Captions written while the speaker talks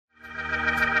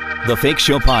The Fake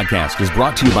Show podcast is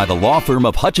brought to you by the law firm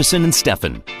of Hutchison and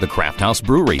Steffen, the Craft House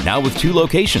Brewery, now with 2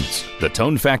 locations, the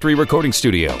Tone Factory Recording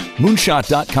Studio,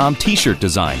 Moonshot.com T-shirt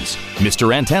designs,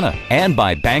 Mr. Antenna, and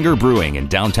by Banger Brewing in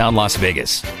downtown Las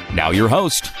Vegas. Now your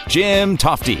host, Jim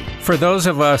Tofte. For those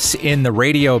of us in the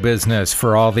radio business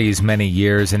for all these many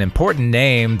years, an important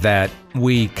name that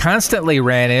we constantly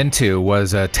ran into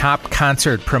was a top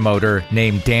concert promoter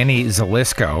named Danny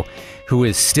Zelisko, who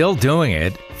is still doing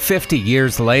it 50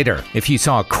 years later. If you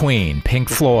saw Queen, Pink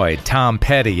Floyd, Tom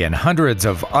Petty, and hundreds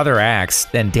of other acts,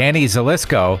 then Danny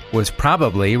Zelisko was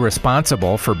probably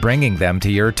responsible for bringing them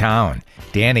to your town.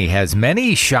 Danny has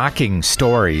many shocking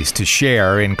stories to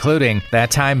share, including that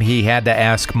time he had to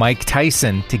ask Mike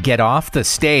Tyson to get off the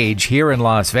stage here in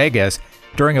Las Vegas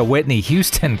during a Whitney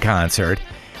Houston concert,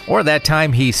 or that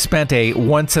time he spent a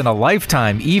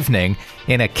once-in-a-lifetime evening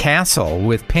in a castle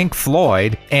with Pink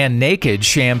Floyd and naked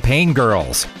champagne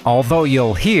girls. Although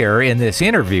you'll hear in this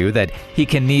interview that he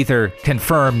can neither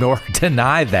confirm nor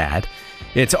deny that.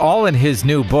 It's all in his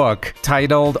new book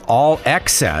titled All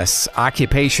Excess,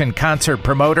 Occupation Concert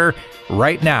Promoter.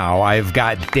 Right now, I've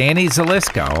got Danny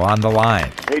Zelisko on the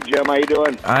line. Hey, Jim, how you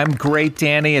doing? I'm great,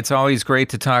 Danny. It's always great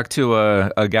to talk to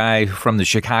a guy from the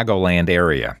Chicagoland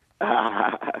area.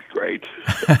 Great.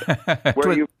 Where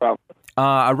are you from?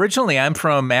 Originally, I'm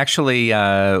from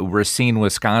Racine,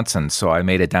 Wisconsin, so I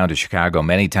made it down to Chicago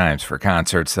many times for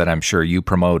concerts that I'm sure you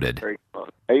promoted. Very cool.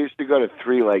 I used to go to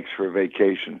Three Lakes for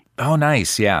vacation. Oh,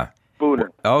 nice, yeah. Spooner.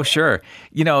 Oh, sure.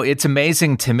 You know, it's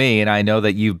amazing to me, and I know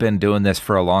that you've been doing this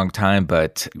for a long time,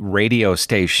 but radio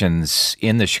stations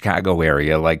in the Chicago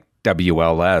area, like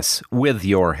WLS, with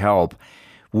your help,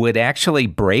 would actually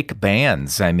break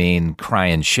bands. I mean,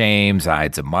 Crying Shames,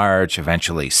 Ides of March,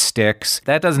 eventually Styx.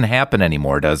 That doesn't happen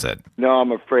anymore, does it? No,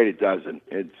 I'm afraid it doesn't.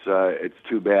 It's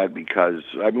too bad because,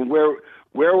 I mean,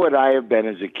 where would I have been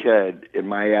as a kid in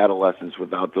my adolescence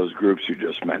without those groups you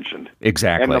just mentioned?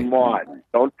 Exactly. And the Mods.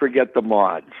 Don't forget the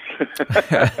Mods.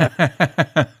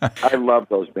 I love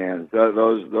those bands.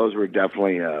 Those were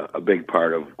definitely a big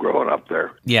part of growing up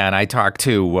there. Yeah, and I talked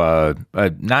to,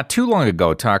 not too long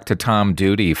ago, to Tom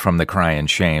Duty from the Crying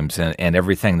Shames and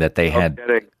everything that they had,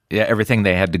 everything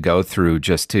they had to go through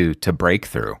just to break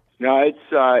through. No,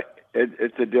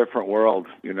 it's a different world,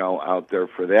 out there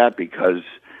for that because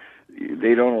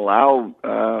they don't allow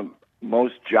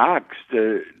most jocks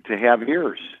to have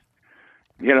ears.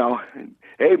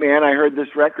 Hey, man, I heard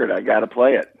this record. I got to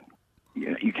play it.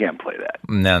 You can't play that.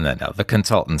 No. The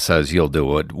consultant says you'll do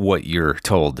what you're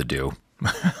told to do.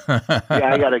 Yeah,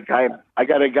 I got a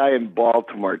guy in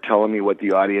Baltimore telling me what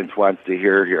the audience wants to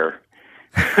hear here.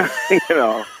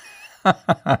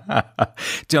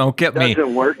 Don't get me. It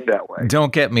doesn't work that way.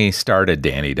 Don't get me started,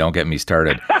 Danny. Don't get me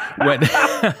started.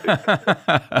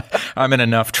 I'm in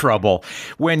enough trouble.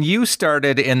 When you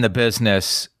started in the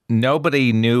business,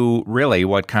 nobody knew really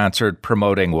what concert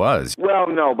promoting was. Well,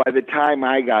 no. By the time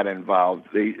I got involved,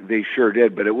 they sure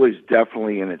did, but it was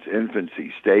definitely in its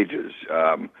infancy stages.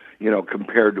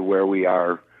 Compared to where we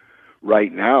are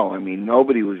right now, I mean,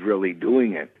 nobody was really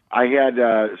doing it. I had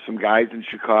some guys in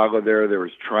Chicago there. There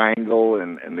was Triangle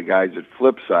and the guys at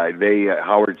Flipside.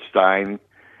 Howard Stein.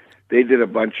 They did a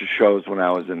bunch of shows when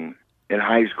I was in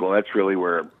high school. That's really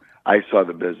where I saw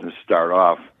the business start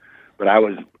off. But I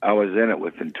was in it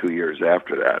within 2 years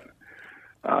after that,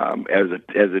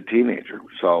 as a teenager.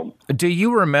 So, do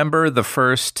you remember the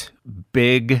first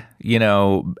big,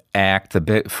 act,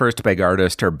 first big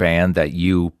artist or band that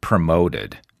you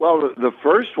promoted? Well, the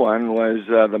first one was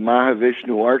the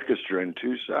Mahavishnu Orchestra in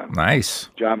Tucson. Nice.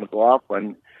 John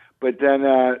McLaughlin. But then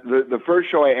the first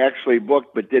show I actually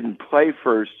booked but didn't play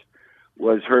first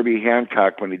was Herbie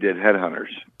Hancock when he did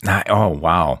Headhunters. Oh,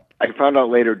 wow. I found out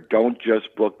later, don't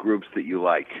just book groups that you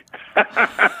like.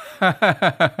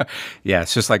 Yeah,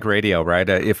 it's just like radio, right?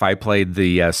 If I played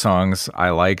the songs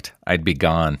I liked, I'd be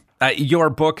gone. Your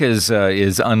book is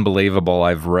unbelievable.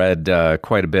 I've read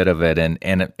quite a bit of it,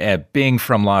 and being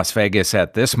from Las Vegas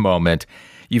at this moment,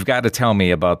 you've got to tell me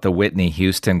about the Whitney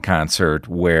Houston concert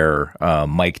where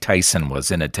Mike Tyson was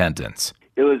in attendance.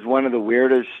 It was one of the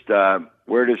weirdest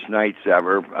nights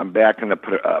ever. I'm back in the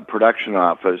production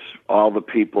office. All the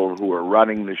people who were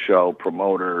running the show,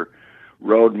 promoter,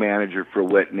 road manager for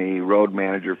Whitney, road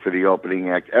manager for the opening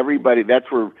act, everybody,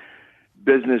 that's where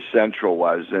Business Central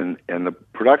was, and the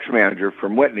production manager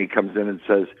from Whitney comes in and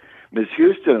says, Miss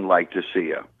Houston would like to see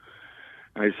you.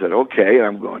 And I said, okay. And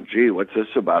I'm going, gee, what's this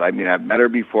about? I mean, I've met her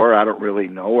before. I don't really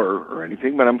know her or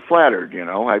anything, but I'm flattered,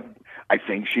 I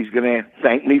think she's going to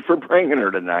thank me for bringing her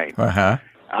tonight. Uh-huh.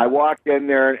 I walked in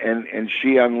there, and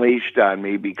she unleashed on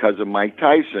me because of Mike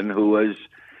Tyson, who was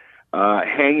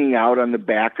hanging out on the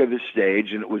back of the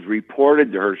stage, and it was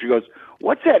reported to her. She goes,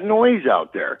 "What's that noise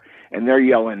out there?" And they're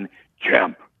yelling,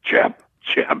 "Champ, champ,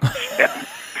 champ, champ."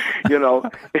 You know,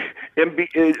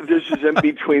 this is in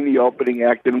between the opening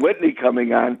act and Whitney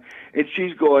coming on, and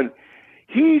she's going,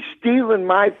 "He's stealing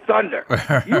my thunder.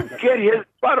 You get his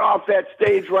butt off that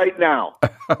stage right now."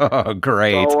 Oh,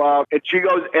 great. So, and she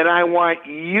goes, "And I want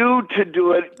you to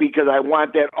do it because I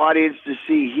want that audience to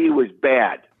see he was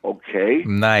bad." Okay.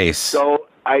 Nice. So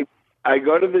I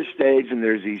go to the stage, and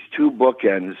there's these two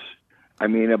bookends. I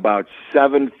mean, about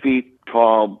 7 feet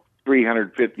tall,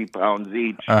 350 pounds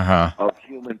each of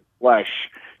human flesh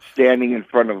standing in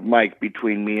front of Mike,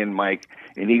 between me and Mike.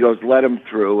 And he goes, "Let him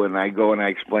through." And I go and I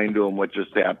explain to him what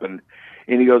just happened.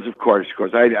 And he goes, of course.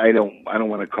 I don't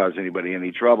want to cause anybody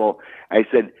any trouble. I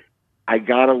said, "I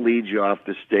got to lead you off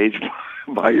the stage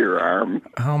by your arm."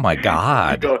 Oh, my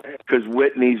God. Because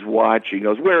Whitney's watching. He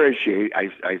goes, "Where is she?"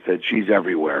 I said, "She's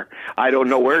everywhere. I don't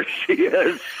know where she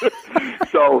is."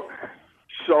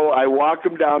 So I walk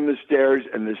him down the stairs,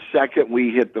 and the second we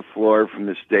hit the floor from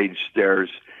the stage stairs,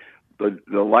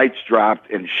 the lights dropped,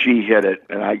 and she hit it,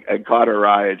 and I caught her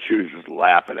eye, and she was just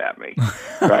laughing at me,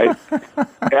 right?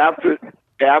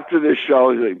 After the show,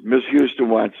 like, "Miss Houston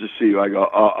wants to see you." I go,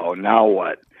 "Uh-oh, now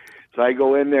what?" So I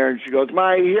go in there, and she goes,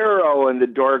 "My hero," and the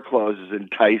door closes, and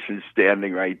Tyson's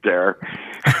standing right there.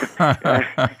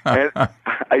 and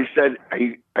I said,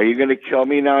 Are you going to kill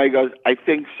me now?" He goes, "I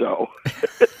think so."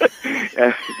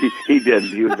 And he didn't.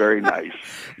 He was very nice.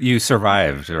 You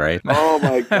survived, right? Oh,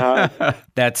 my God.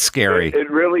 That's scary. It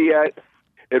really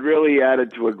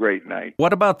added to a great night.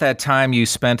 What about that time you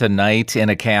spent a night in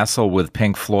a castle with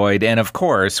Pink Floyd and, of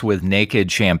course, with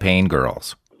naked champagne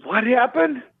girls? What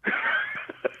happened?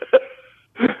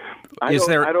 I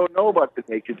don't know about the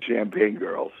naked champagne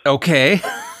girls. Okay.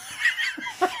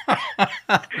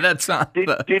 That's not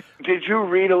Did you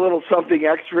read a little something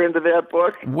extra into that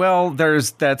book? Well,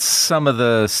 that's some of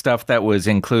the stuff that was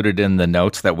included in the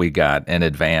notes that we got in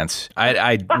advance.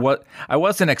 I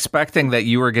wasn't expecting that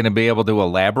you were going to be able to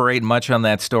elaborate much on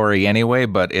that story anyway,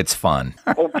 but it's fun.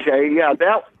 Okay, yeah,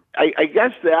 I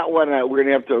guess that one we're going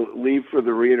to have to leave for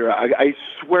the reader. I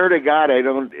swear to God,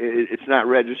 it's not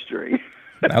registering.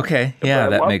 Okay, yeah,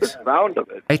 that makes the sound of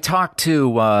it. I talked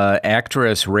to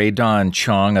actress Rae Dawn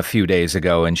Chong a few days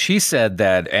ago, and she said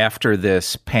that after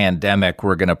this pandemic,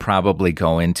 we're going to probably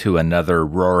go into another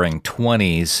roaring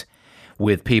 20s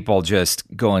with people just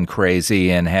going crazy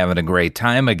and having a great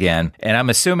time again. And I'm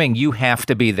assuming you have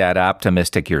to be that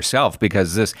optimistic yourself,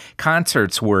 because this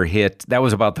concerts were hit. That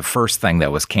was about the first thing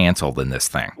that was canceled in this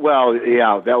thing. Well,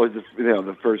 yeah, that was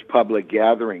the first public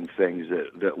gathering things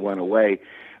that went away.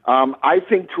 I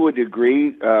think to a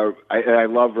degree, I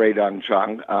love Rae Dawn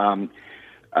Chong.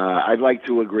 I'd like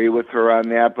to agree with her on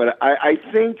that, but I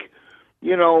think,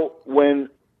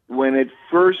 when it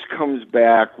first comes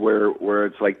back, where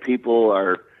it's like people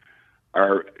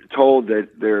are told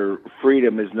that their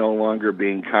freedom is no longer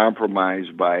being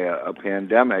compromised by a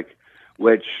pandemic,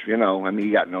 which, you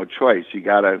got no choice. You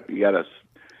gotta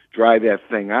drive that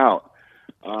thing out.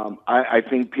 I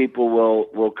think people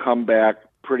will come back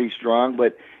pretty strong,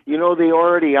 but they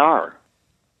already are.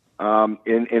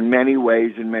 In many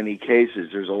ways, in many cases,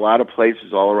 there's a lot of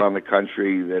places all around the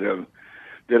country that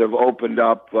have opened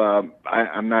up.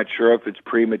 I'm not sure if it's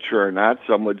premature or not.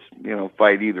 Some would,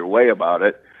 fight either way about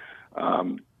it.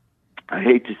 I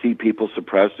hate to see people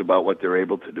suppressed about what they're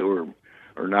able to do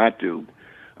or not do.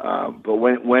 But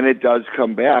when it does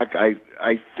come back,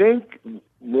 I think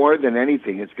more than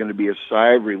anything, it's going to be a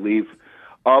sigh of relief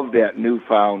of that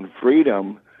newfound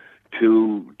freedom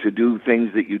to do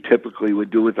things that you typically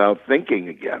would do without thinking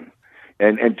again.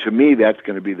 And to me, that's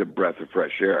going to be the breath of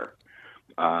fresh air.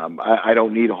 I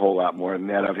don't need a whole lot more than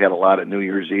that. I've had a lot of New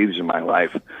Year's Eves in my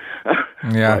life.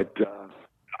 Yeah. But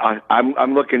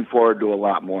I'm looking forward to a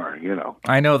lot more,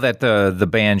 I know that the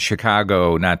band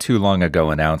Chicago not too long ago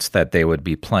announced that they would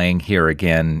be playing here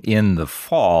again in the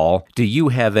fall. Do you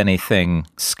have anything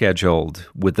scheduled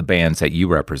with the bands that you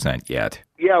represent yet?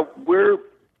 Yeah,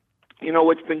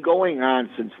 what's been going on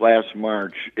since last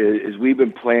March is we've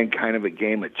been playing kind of a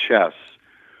game of chess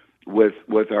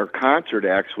with our concert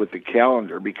acts with the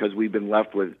calendar, because we've been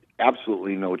left with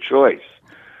absolutely no choice.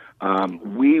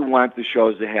 We want the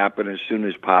shows to happen as soon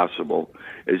as possible,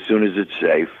 as soon as it's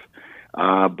safe.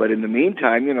 But in the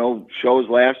meantime, shows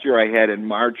last year I had in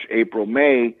March, April,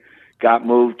 May got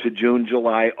moved to June,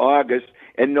 July, August,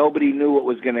 and nobody knew what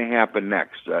was going to happen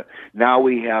next. Now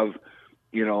we have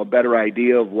a better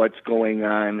idea of what's going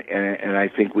on, and I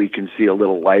think we can see a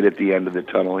little light at the end of the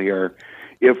tunnel here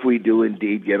if we do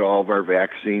indeed get all of our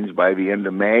vaccines by the end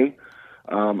of May.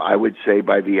 I would say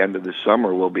by the end of the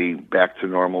summer, we'll be back to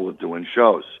normal with doing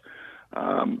shows.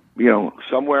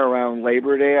 Somewhere around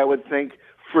Labor Day, I would think,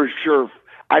 for sure.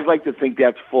 I'd like to think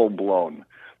that's full blown.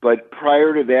 But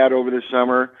prior to that, over the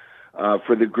summer,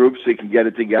 for the groups that can get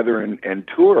it together and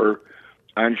tour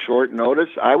on short notice,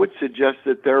 I would suggest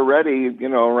that they're ready,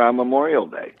 around Memorial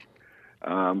Day,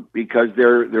 because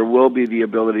there will be the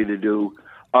ability to do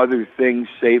other things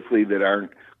safely that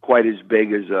aren't quite as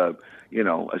big as a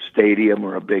stadium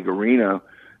or a big arena,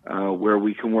 where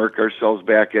we can work ourselves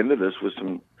back into this with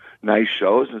some nice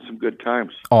shows and some good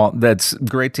times. Oh, that's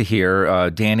great to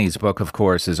hear. Danny's book, of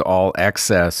course, is All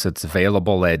Excess. It's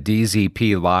available at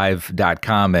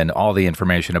dzplive.com, and all the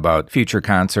information about future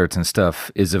concerts and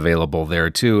stuff is available there,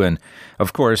 too. And,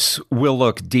 of course, we'll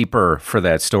look deeper for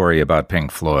that story about Pink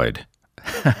Floyd.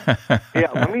 Yeah,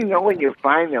 let me know when you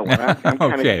find that one. I'm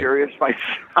kind of curious myself.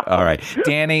 All right.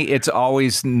 Danny, it's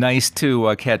always nice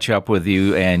to catch up with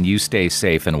you, and you stay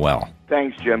safe and well.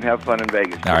 Thanks, Jim. Have fun in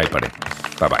Vegas. All right, buddy.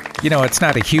 Bye-bye. It's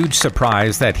not a huge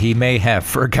surprise that he may have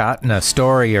forgotten a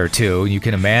story or two. You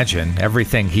can imagine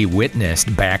everything he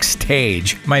witnessed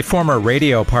backstage. My former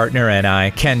radio partner and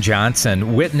I, Ken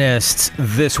Johnson, witnessed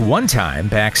this one time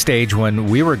backstage when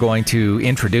we were going to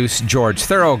introduce George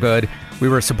Thorogood. We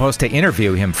were supposed to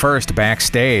interview him first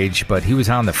backstage, but he was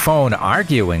on the phone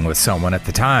arguing with someone at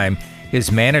the time. His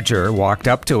manager walked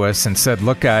up to us and said,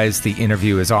 "Look, guys, the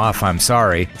interview is off. I'm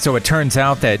sorry." So it turns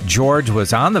out that George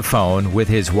was on the phone with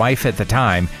his wife at the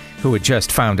time, who had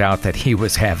just found out that he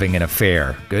was having an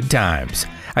affair. Good times.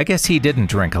 I guess he didn't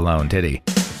drink alone, did he?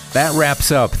 That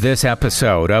wraps up this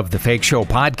episode of the Fake Show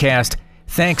podcast.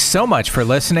 Thanks so much for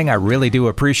listening. I really do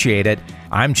appreciate it.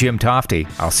 I'm Jim Tofte.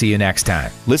 I'll see you next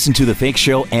time. Listen to The Fake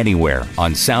Show anywhere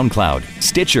on SoundCloud,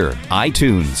 Stitcher,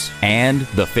 iTunes, and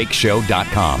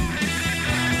thefakeshow.com.